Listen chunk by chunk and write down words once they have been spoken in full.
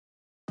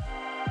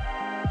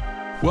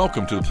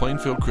Welcome to the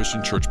Plainfield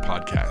Christian Church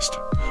podcast.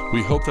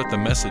 We hope that the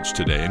message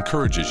today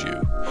encourages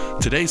you.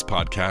 Today's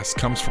podcast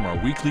comes from our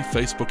weekly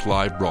Facebook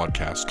Live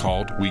broadcast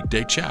called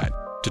Weekday Chat.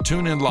 To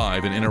tune in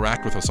live and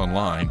interact with us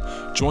online,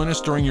 join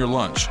us during your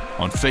lunch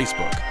on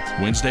Facebook,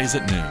 Wednesdays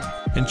at noon.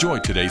 Enjoy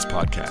today's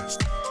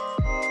podcast.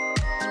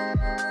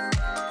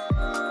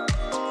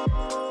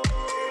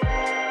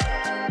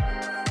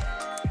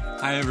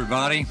 Hi,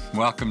 everybody.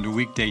 Welcome to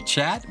Weekday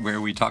Chat,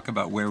 where we talk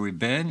about where we've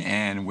been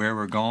and where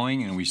we're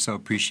going, and we so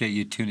appreciate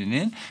you tuning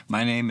in.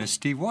 My name is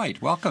Steve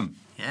White. Welcome.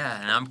 Yeah,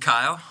 and I'm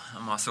Kyle.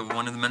 I'm also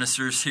one of the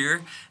ministers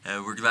here.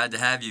 We're glad to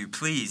have you.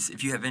 Please,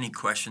 if you have any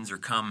questions or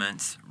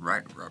comments,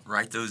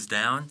 write those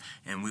down,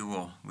 and we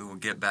will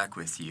get back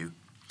with you.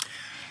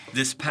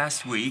 This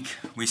past week,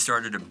 we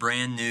started a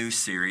brand new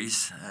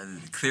series,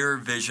 The Clearer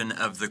Vision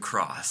of the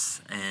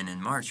Cross. And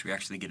in March, we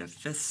actually get a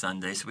fifth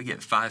Sunday, so we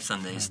get 5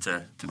 Sundays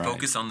to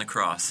focus on the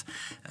cross,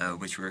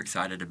 which we're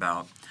excited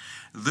about.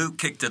 Luke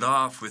kicked it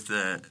off with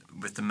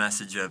the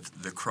message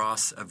of the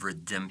cross of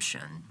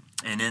redemption.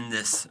 And in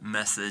this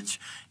message,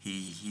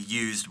 he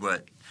used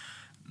what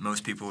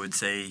most people would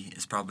say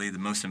is probably the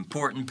most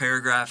important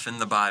paragraph in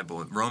the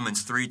Bible,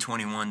 Romans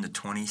 3:21 to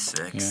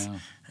 26. Yeah.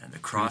 The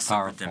cross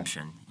of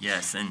redemption.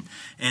 Yes, and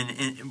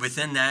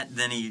within that,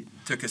 then he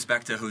took us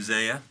back to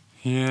Hosea.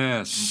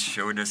 Yes. And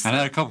showed us. And I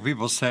had a couple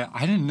people say,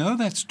 I didn't know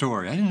that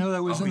story. I didn't know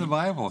that was in the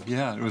Bible.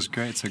 Yeah, it was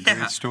great. It's a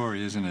great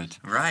story, isn't it?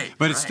 Right.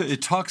 But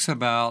it talks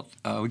about,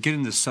 we get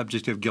into the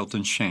subject of guilt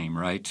and shame,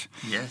 right?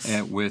 Yes.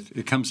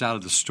 It comes out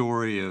of the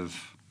story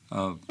of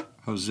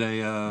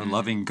Hosea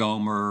loving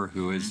Gomer,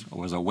 who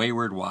was a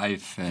wayward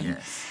wife. And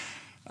yes.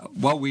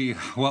 What we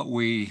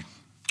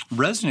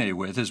resonated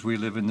with is we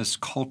live in this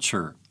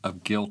culture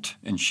of guilt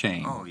and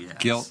shame. Oh, yes.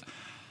 Guilt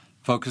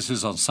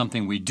focuses on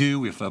something we do,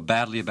 we feel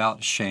badly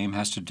about. Shame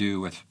has to do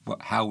with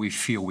how we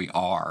feel we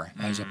are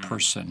as a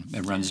person.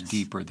 It runs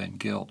deeper than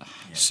guilt.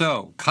 Yes.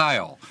 So,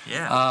 Kyle,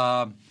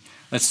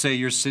 let's say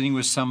you're sitting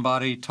with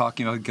somebody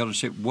talking about guilt and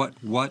shame.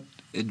 What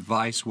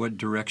advice, what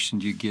direction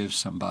do you give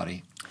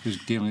somebody who's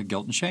dealing with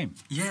guilt and shame?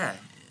 Yeah.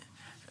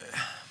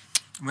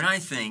 When I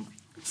think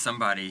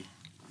somebody,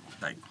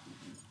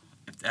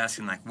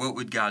 asking, what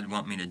would God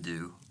want me to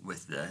do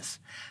with this?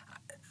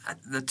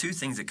 The two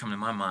things that come to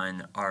my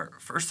mind are,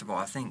 first of all,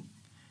 I think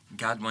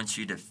God wants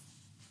you to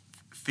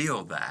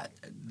feel that,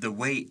 the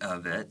weight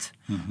of it.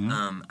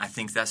 Mm-hmm. I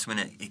think that's when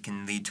it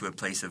can lead to a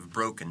place of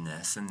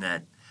brokenness, and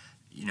that,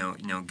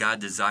 God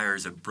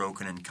desires a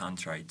broken and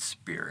contrite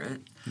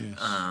spirit. Yes.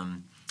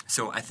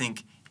 So I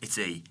think it's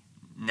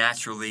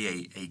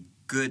naturally a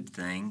good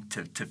thing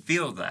to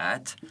feel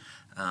that,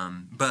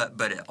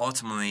 but it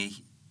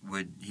ultimately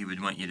he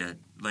would want you to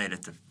lay it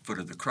at the foot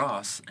of the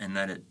cross and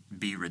let it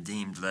be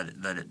redeemed,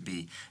 let it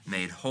be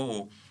made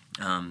whole.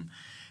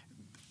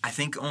 I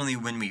think only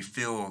when we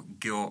feel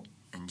guilt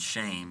and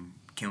shame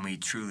can we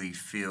truly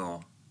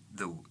feel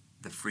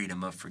the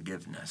freedom of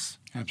forgiveness.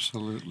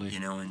 Absolutely.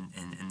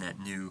 In that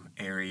new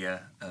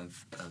area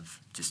of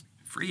just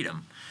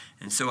freedom.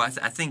 And so I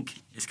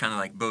think it's kind of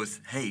like both,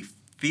 hey,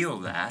 feel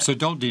that. So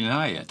don't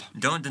deny it.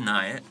 Don't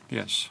deny it.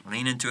 Yes.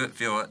 Lean into it,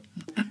 feel it.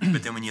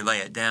 But then when you lay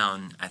it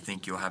down, I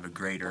think you'll have a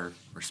greater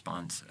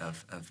response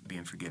of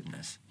being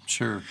forgiveness.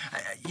 Sure.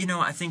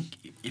 I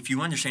think if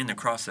you understand the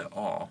cross at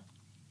all,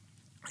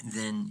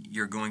 then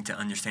you're going to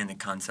understand the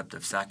concept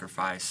of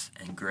sacrifice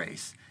and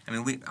grace. I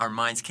mean, our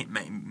minds can't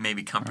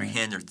maybe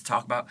comprehend or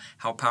talk about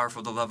how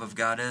powerful the love of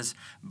God is,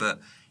 but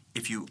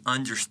if you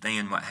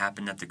understand what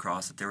happened at the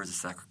cross, that there was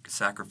a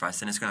sacrifice,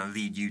 then it's going to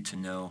lead you to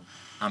know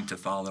I'm to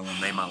follow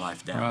and lay my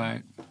life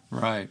down.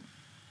 Right.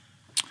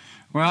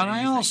 Well, and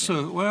I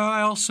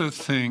also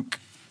think,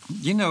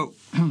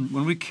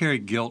 when we carry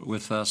guilt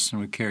with us and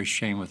we carry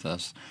shame with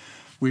us,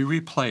 we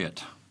replay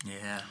it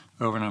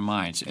over in our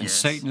minds. And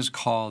Satan is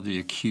called the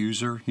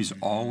accuser. He's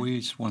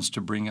always wants to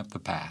bring up the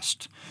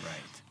past.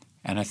 Right.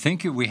 And I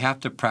think we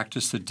have to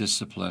practice the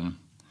discipline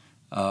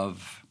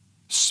of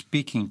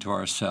speaking to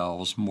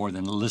ourselves more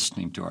than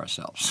listening to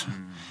ourselves.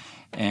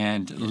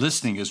 And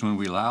listening is when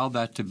we allow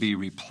that to be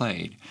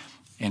replayed.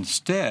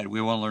 Instead,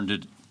 we want to learn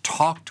to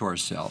talk to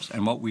ourselves.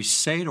 And what we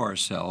say to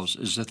ourselves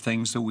is the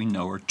things that we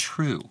know are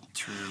true.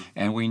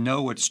 And we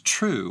know what's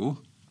true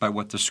by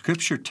what the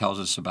Scripture tells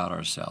us about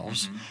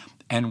ourselves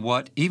and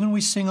what even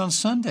we sing on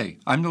Sunday.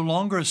 I'm no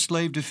longer a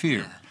slave to fear.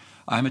 Yeah.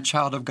 I'm a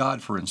child of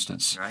God, for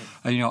instance. Right.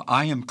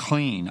 I am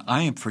clean.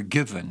 I am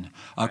forgiven.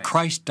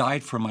 Christ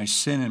died for my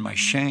sin and my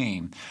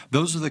shame.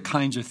 Those are the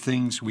kinds of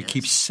things we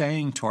keep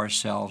saying to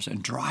ourselves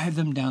and drive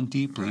them down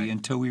deeply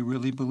until we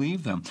really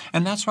believe them.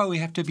 And that's why we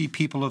have to be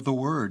people of the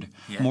Word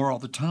more all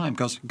the time,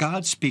 because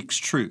God speaks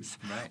truth.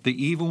 Right.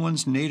 The evil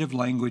one's native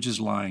language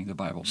is lying, the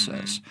Bible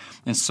says.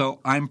 And so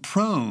I'm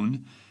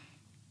prone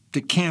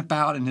to camp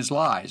out in his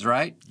lies,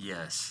 right?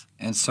 Yes.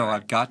 And so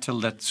I've got to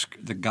let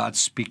the God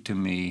speak to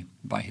me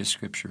by his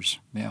scriptures.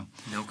 Yeah.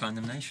 No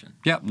condemnation.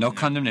 Yeah, no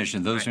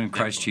condemnation. Those Right, are in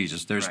Christ definitely.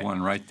 Jesus. There's Right.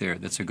 one right there.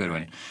 That's a good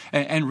Right.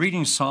 one. And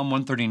reading Psalm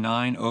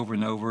 139 over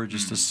and over,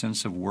 just a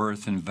sense of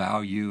worth and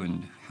value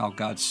and how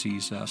God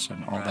sees us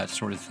and all Right. that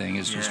sort of thing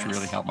is just Yes.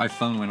 really helped. My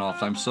phone went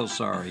off. I'm so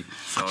sorry.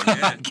 It's all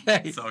good.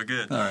 Okay. It's all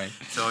good. All right.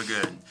 It's all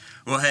good.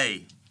 Well,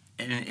 hey,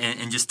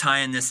 and just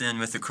tying this in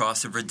with the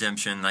cross of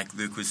redemption, like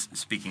Luke was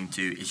speaking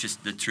to, it's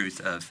just the truth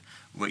of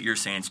what you're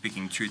saying,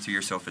 speaking truth to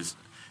yourself is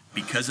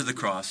because of the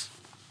cross,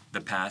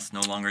 the past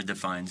no longer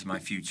defines my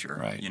future.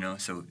 Right. You know,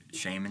 so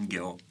shame and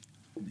guilt,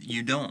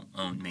 you don't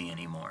own me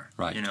anymore.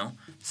 Right. You know,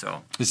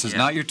 so. This is yeah.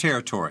 not your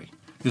territory.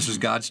 This is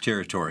God's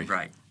territory.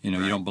 Right. You know,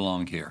 Right. you don't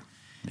belong here.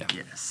 Yeah.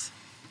 Yes.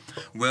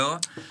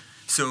 Well,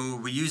 so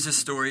we use the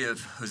story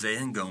of Hosea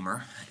and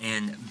Gomer,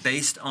 and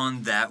based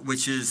on that,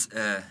 which is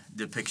a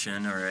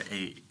depiction or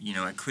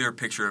a clear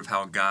picture of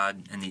how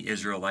God and the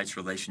Israelites'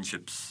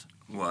 relationships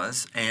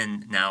was,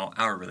 and now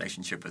our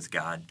relationship with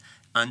God,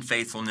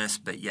 unfaithfulness,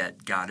 but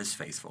yet God is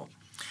faithful.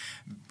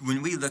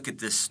 When we look at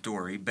this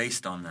story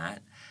based on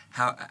that,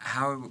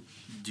 how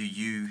do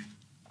you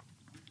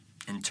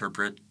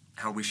interpret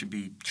how we should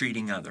be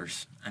treating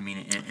others? I mean,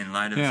 in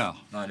light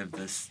of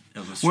this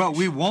illustration. Well,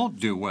 we won't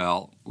do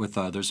well with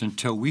others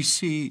until we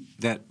see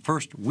that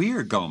first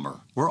we're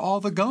Gomer. We're all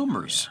the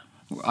Gomers.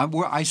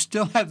 I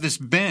still have this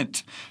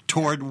bent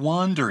toward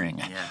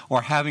wandering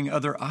or having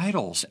other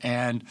idols.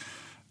 And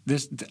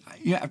this,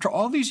 after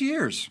all these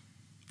years,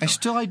 I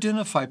still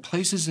identify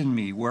places in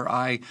me where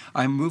I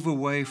move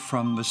away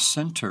from the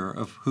center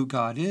of who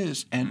God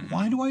is. And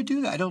why do I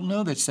do that? I don't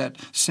know. That's that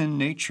sin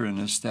nature in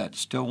us that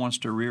still wants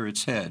to rear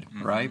its head,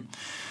 right?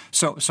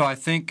 So I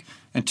think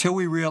until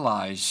we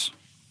realize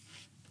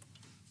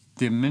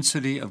the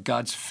immensity of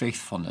God's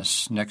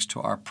faithfulness next to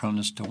our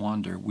proneness to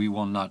wander, we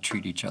will not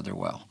treat each other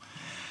well.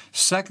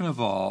 Second of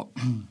all,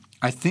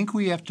 I think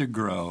we have to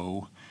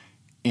grow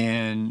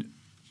in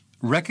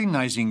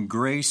recognizing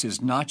grace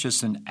is not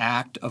just an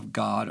act of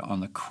God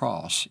on the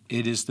cross.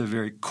 It is the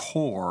very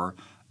core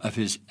of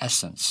his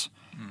essence.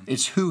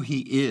 It's who he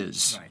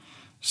is. Right.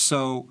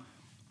 So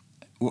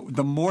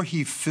the more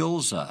he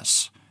fills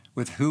us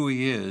with who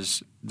he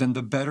is, then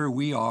the better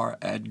we are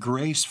at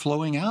grace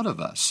flowing out of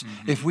us.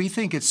 If we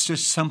think it's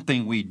just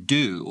something we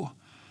do,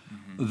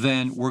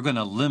 then we're going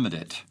to limit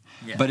it.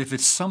 Yeah. But if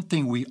it's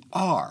something we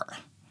are,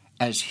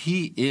 as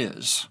he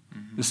is,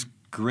 this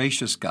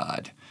gracious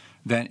God,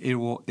 then it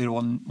will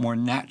more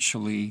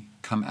naturally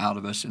come out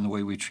of us in the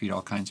way we treat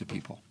all kinds of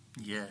people.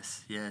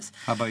 Yes, yes.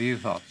 How about your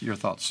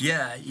thoughts?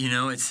 Yeah,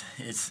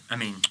 it's. I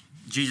mean,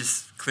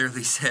 Jesus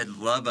clearly said,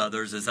 "Love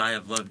others as I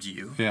have loved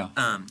you." Yeah.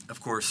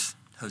 Of course,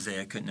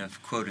 Hosea couldn't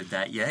have quoted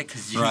that yet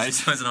because Jesus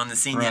Right. wasn't on the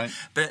scene Right.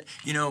 yet.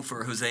 But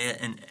for Hosea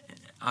and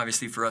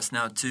obviously for us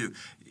now too,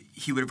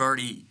 he would have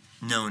already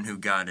known who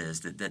God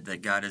is.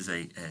 That God is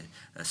a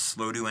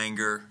slow to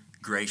anger,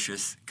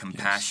 gracious,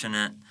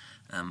 compassionate.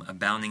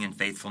 Abounding in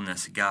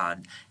faithfulness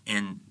God,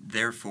 and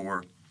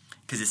therefore,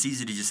 because it's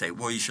easy to just say,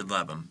 well, you should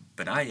love him,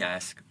 but I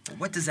ask, well,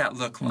 what does that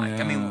look like?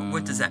 I mean,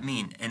 what does that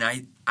mean? And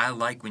I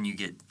like when you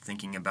get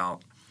thinking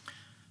about,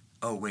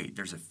 oh, wait,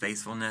 there's a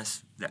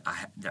faithfulness that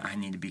I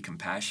need to be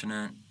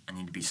compassionate, I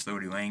need to be slow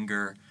to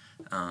anger.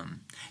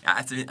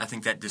 I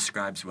think that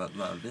describes what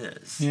love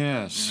is.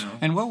 Yes. You know?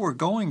 And what we're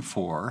going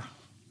for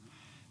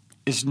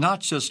is not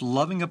just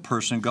loving a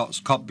person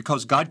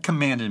because God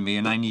commanded me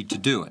and I need to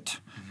do it.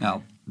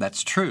 Now,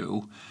 that's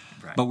true,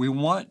 Right. but we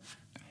want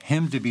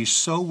him to be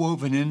so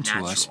woven into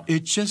us, Natural.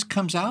 it just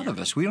comes out of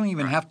us. We don't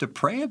even have to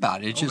pray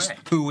about it. It's just right.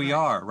 who we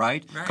are,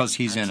 right? Right. Because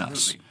he's in us.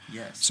 Absolutely.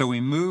 Yes. So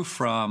we move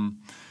from,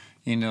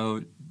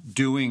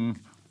 doing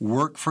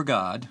work for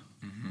God,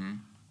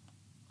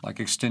 like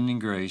extending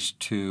grace,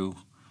 to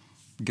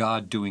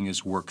God doing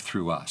his work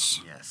through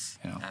us. Yes,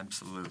 You know.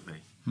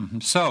 absolutely.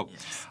 So,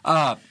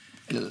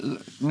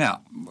 Yes.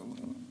 now,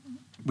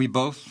 we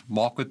both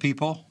walk with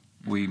people.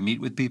 We meet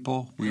with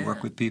people. We work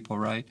Yeah. with people,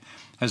 right?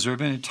 Has there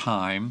been a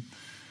time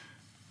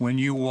when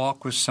you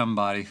walk with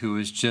somebody who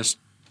is just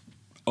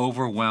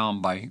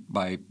overwhelmed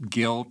by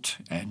guilt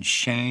and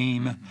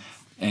shame,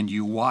 and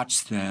you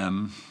watch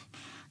them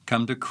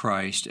come to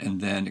Christ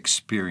and then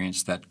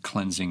experience that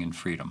cleansing and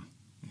freedom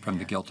from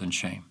the guilt and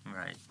shame?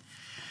 Right.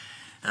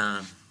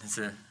 It's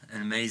an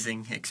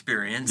amazing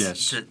experience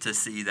Yes. to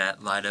see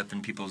that light up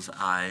in people's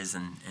eyes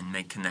and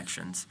make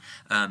connections.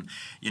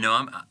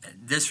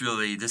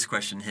 This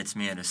question hits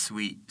me at a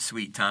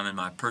sweet time in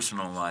my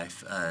personal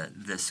life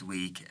this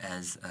week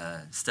as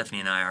Stephanie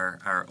and I,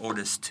 our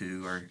oldest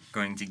two, are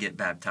going to get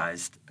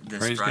baptized this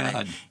Praise Friday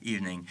God.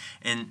 evening.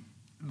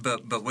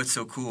 But what's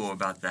so cool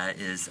about that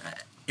is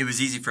it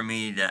was easy for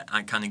me to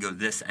kind of go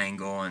this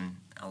angle, and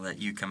I'll let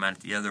you come at it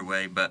the other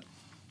way, but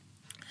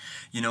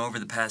over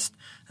the past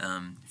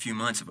few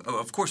months,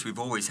 of course, we've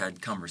always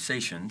had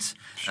conversations,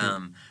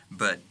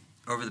 but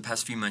over the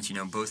past few months,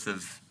 both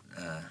of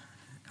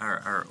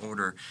our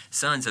older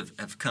sons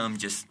have come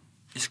just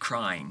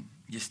crying,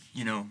 just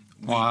weeping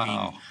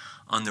Wow.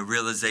 on the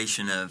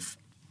realization of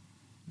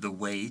the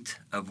weight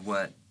of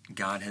what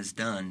God has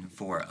done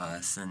for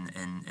us and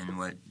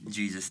what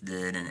Jesus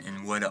did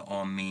and what it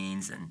all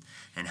means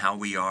and how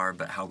we are,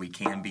 but how we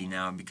can be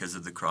now because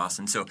of the cross.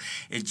 And so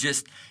it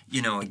just,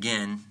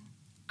 again,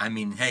 I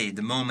mean, hey,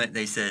 the moment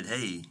they said,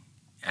 hey,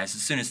 as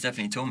soon as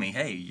Stephanie told me,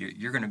 hey,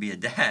 you're going to be a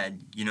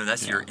dad,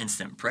 that's your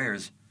instant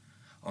prayers.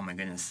 Oh my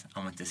goodness, I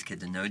want this kid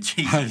to know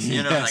Jesus.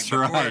 Yes,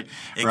 before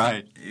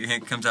right.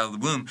 It comes out of the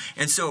womb.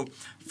 And so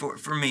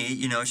for me,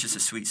 it's just a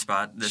sweet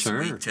spot this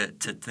week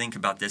to think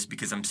about this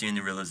because I'm seeing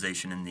the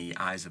realization in the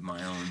eyes of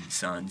my own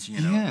sons.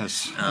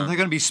 Yes, and they're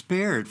going to be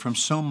spared from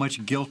so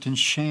much guilt and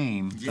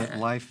shame that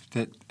life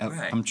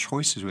from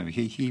choices with him.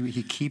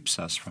 He keeps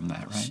us from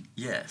that, right?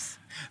 Yes.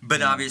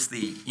 But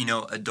obviously,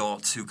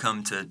 adults who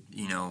come to,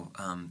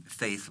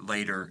 faith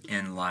later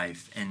in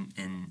life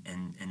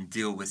and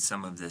deal with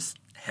some of this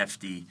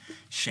hefty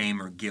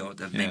shame or guilt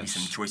of maybe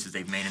some choices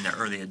they've made in their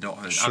early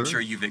adulthood. Sure. I'm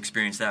sure you've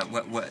experienced that.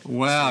 What?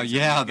 Well,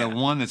 yeah, the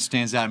one that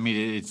stands out to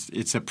me,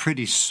 it's a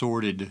pretty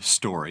sordid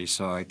story,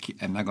 so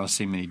I'm not going to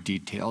say many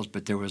details,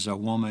 but there was a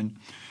woman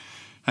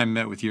I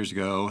met with years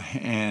ago,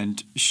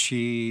 and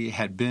she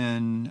had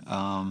been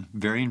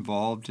very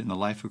involved in the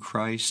life of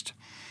Christ,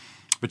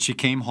 but she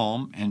came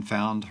home and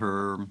found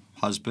her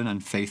husband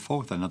unfaithful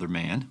with another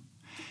man,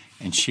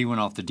 and she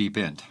went off the deep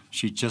end.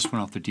 She just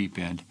went off the deep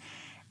end,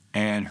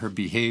 and her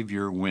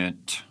behavior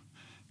went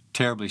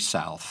terribly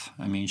south.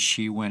 I mean,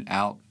 she went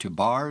out to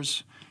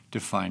bars to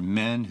find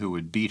men who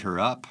would beat her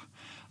up.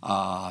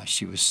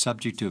 She was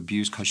subject to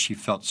abuse because she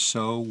felt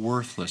so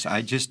worthless.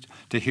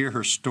 To hear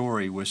her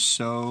story was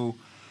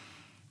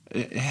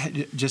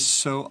just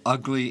so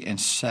ugly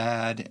and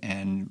sad,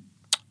 and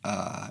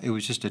it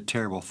was just a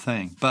terrible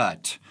thing.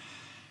 But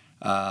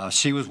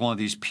she was one of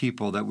these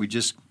people that we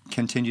just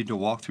continued to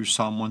walk through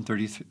Psalm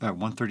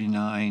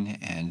 139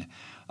 and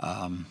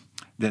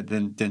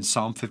then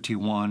Psalm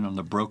 51 on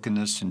the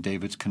brokenness and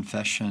David's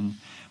confession,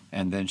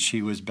 and then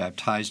she was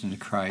baptized into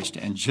Christ.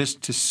 And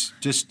just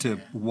to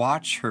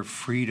watch her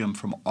freedom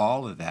from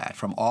all of that,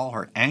 from all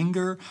her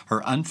anger,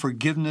 her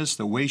unforgiveness,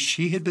 the way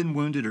she had been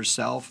wounded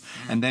herself,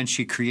 and then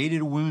she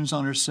created wounds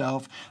on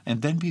herself,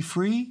 and then be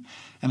free.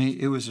 I mean,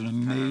 it was an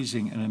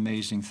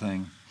amazing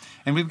thing.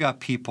 And we've got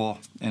people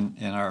in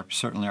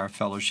certainly our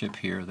fellowship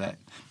here that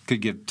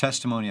could give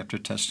testimony after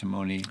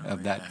testimony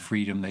of that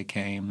freedom that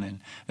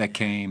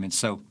came. And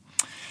so,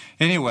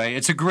 anyway,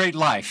 it's a great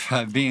life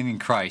being in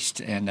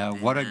Christ,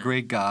 and what a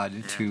great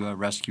God to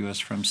rescue us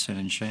from sin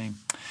and shame.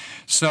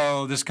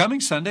 So this coming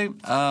Sunday,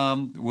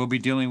 we'll be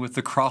dealing with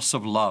the cross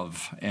of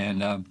love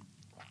and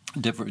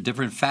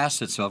different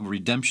facets of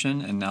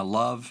redemption and now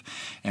love,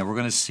 and we're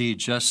going to see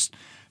just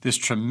this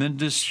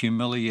tremendous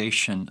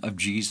humiliation of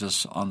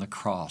Jesus on the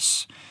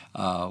cross,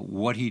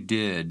 what he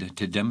did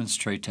to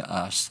demonstrate to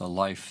us the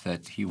life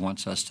that he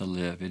wants us to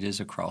live. It is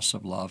a cross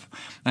of love.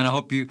 And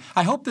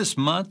I hope this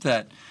month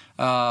that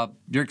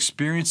you're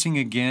experiencing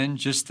again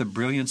just the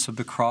brilliance of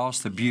the cross,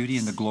 the beauty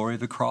and the glory of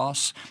the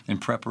cross in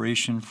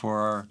preparation for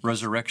our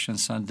Resurrection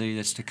Sunday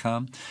that's to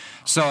come.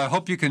 So I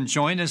hope you can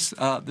join us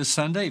this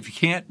Sunday. If you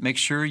can't, make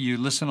sure you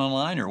listen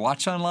online or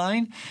watch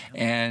online,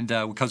 and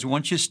because we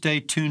want you to stay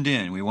tuned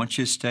in. We want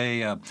you to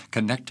stay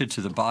connected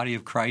to the body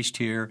of Christ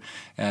here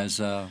as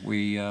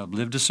we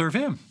live to serve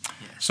him.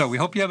 Yes. So we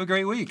hope you have a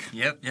great week.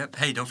 Yep.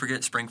 Hey, don't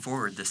forget Spring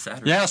Forward this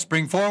Saturday. Yeah,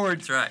 Spring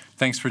Forward. That's right.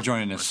 Thanks for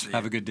joining us.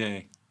 Have a good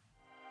day.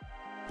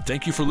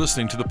 Thank you for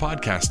listening to the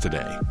podcast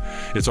today.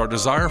 It's our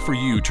desire for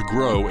you to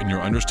grow in your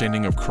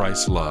understanding of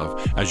Christ's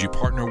love as you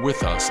partner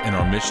with us in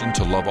our mission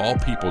to love all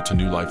people to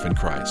new life in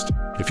Christ.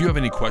 If you have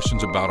any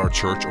questions about our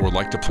church or would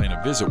like to plan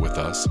a visit with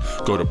us,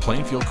 go to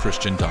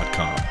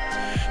plainfieldchristian.com.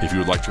 If you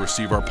would like to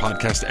receive our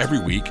podcast every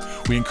week,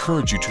 we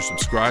encourage you to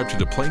subscribe to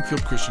the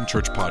Plainfield Christian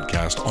Church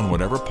podcast on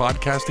whatever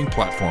podcasting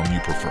platform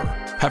you prefer.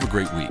 Have a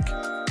great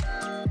week.